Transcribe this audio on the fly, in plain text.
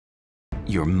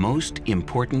Your most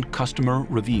important customer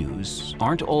reviews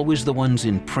aren't always the ones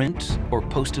in print or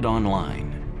posted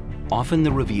online. Often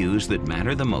the reviews that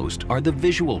matter the most are the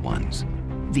visual ones,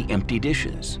 the empty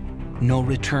dishes, no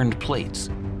returned plates,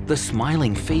 the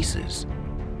smiling faces,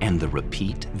 and the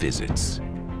repeat visits.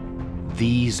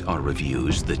 These are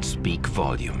reviews that speak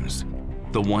volumes,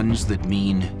 the ones that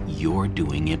mean you're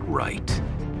doing it right.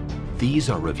 These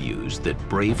are reviews that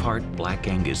Braveheart Black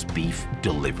Angus Beef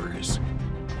delivers.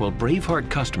 While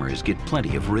Braveheart customers get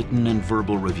plenty of written and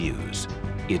verbal reviews,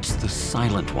 it's the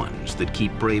silent ones that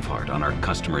keep Braveheart on our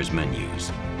customers'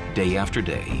 menus, day after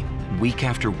day, week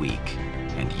after week,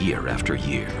 and year after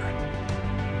year.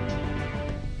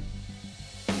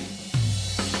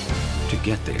 To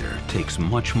get there takes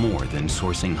much more than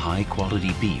sourcing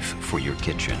high-quality beef for your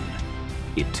kitchen.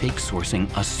 It takes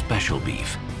sourcing a special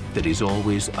beef that is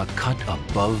always a cut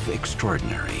above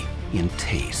extraordinary in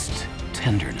taste,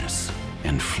 tenderness,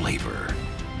 and flavor.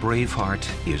 Braveheart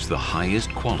is the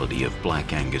highest quality of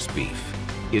Black Angus beef.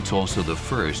 It's also the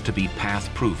first to be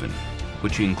path-proven,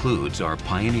 which includes our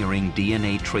pioneering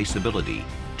DNA traceability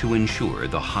to ensure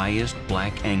the highest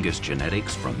Black Angus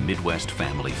genetics from Midwest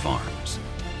family farms.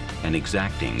 An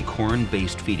exacting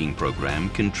corn-based feeding program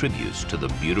contributes to the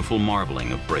beautiful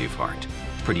marbling of Braveheart,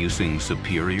 producing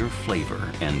superior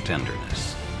flavor and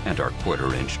tenderness. And our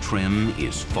quarter-inch trim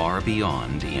is far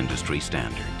beyond industry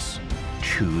standards.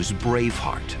 Choose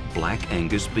Braveheart Black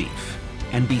Angus Beef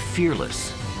and be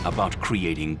fearless about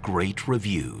creating great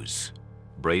reviews.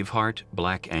 Braveheart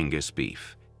Black Angus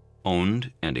Beef,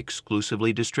 owned and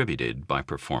exclusively distributed by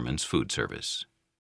Performance Foodservice.